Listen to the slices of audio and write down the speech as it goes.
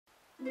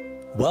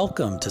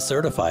Welcome to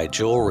Certified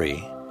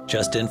Jewelry.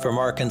 Just in from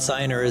our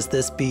consignor is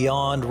this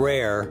beyond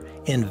rare,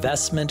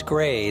 investment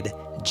grade,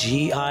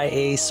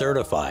 GIA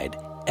Certified,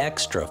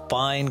 extra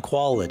fine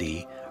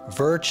quality,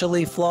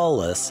 virtually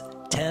flawless,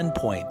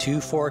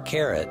 10.24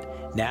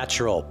 carat,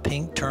 natural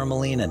pink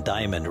tourmaline and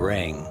diamond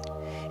ring.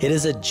 It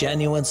is a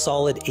genuine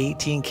solid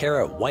 18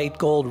 karat white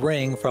gold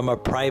ring from a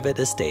private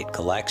estate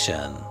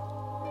collection.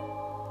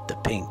 The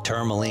pink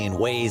tourmaline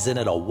weighs in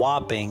at a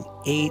whopping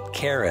 8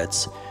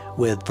 carats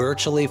with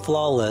virtually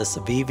flawless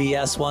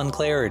VVS1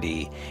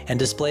 clarity and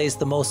displays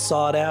the most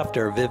sought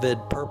after vivid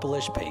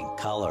purplish pink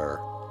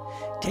color.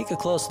 Take a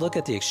close look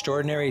at the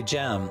extraordinary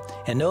gem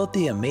and note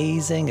the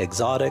amazing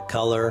exotic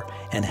color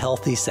and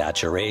healthy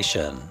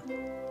saturation.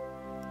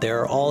 There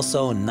are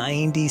also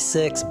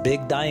 96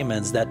 big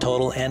diamonds that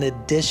total an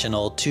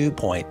additional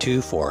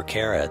 2.24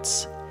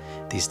 carats.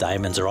 These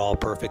diamonds are all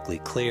perfectly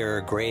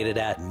clear, graded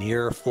at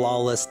near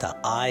flawless to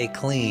eye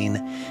clean,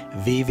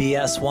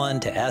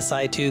 VVS1 to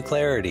Si2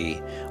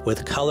 clarity,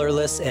 with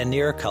colorless and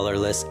near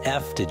colorless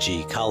F to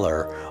G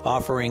color,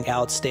 offering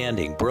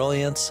outstanding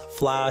brilliance,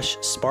 flash,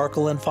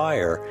 sparkle, and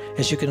fire,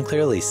 as you can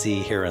clearly see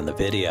here in the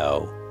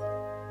video.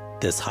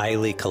 This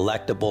highly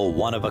collectible,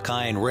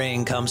 one-of-a-kind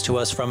ring comes to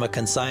us from a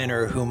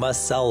consignor who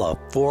must sell a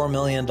 $4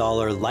 million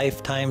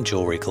lifetime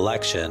jewelry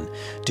collection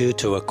due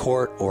to a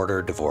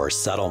court-ordered divorce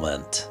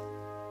settlement.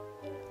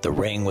 The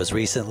ring was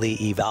recently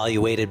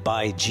evaluated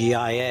by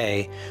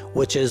GIA,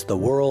 which is the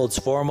world's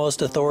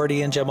foremost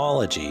authority in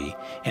gemology,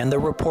 and the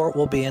report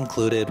will be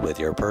included with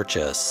your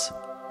purchase.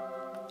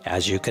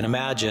 As you can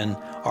imagine,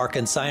 our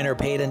consignor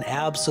paid an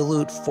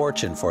absolute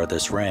fortune for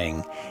this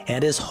ring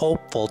and is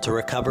hopeful to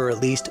recover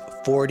at least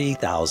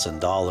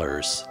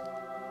 $40,000.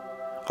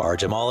 Our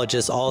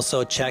gemologist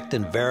also checked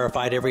and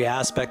verified every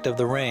aspect of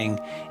the ring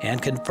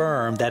and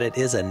confirmed that it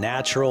is a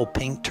natural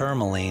pink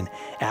tourmaline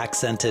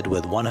accented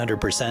with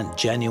 100%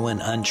 genuine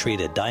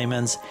untreated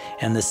diamonds,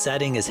 and the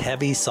setting is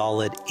heavy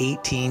solid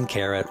 18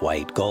 karat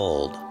white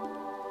gold.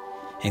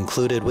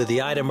 Included with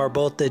the item are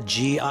both the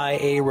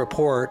GIA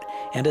report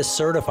and a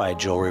certified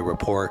jewelry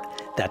report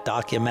that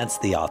documents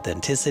the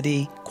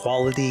authenticity,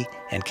 quality,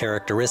 and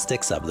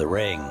characteristics of the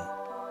ring.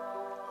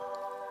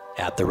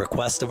 At the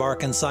request of our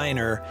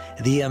consignor,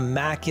 the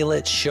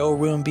Immaculate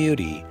Showroom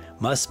Beauty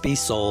must be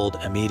sold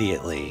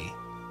immediately.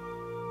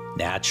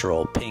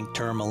 Natural pink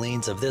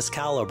tourmalines of this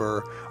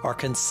caliber are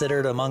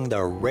considered among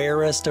the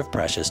rarest of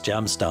precious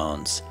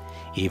gemstones.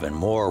 Even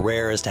more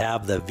rare is to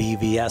have the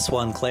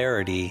VVS1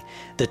 clarity,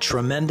 the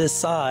tremendous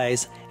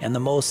size, and the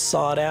most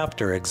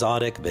sought-after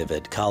exotic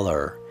vivid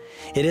color.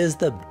 It is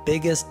the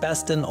biggest,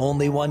 best, and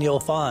only one you'll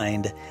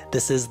find.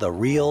 This is the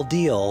real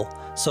deal,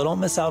 so don't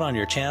miss out on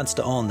your chance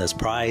to own this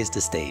prized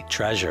estate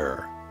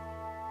treasure.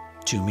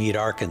 To meet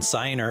our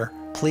consignor,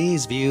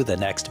 please view the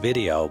next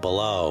video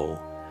below.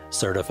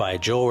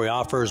 Certified Jewelry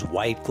offers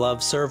white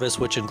glove service,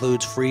 which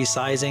includes free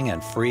sizing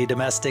and free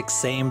domestic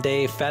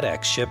same-day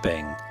FedEx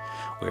shipping.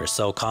 We are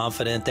so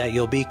confident that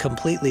you'll be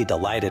completely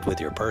delighted with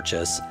your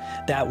purchase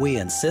that we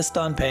insist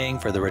on paying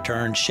for the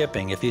return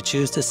shipping if you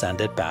choose to send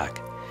it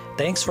back.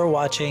 Thanks for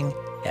watching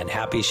and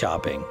happy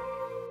shopping.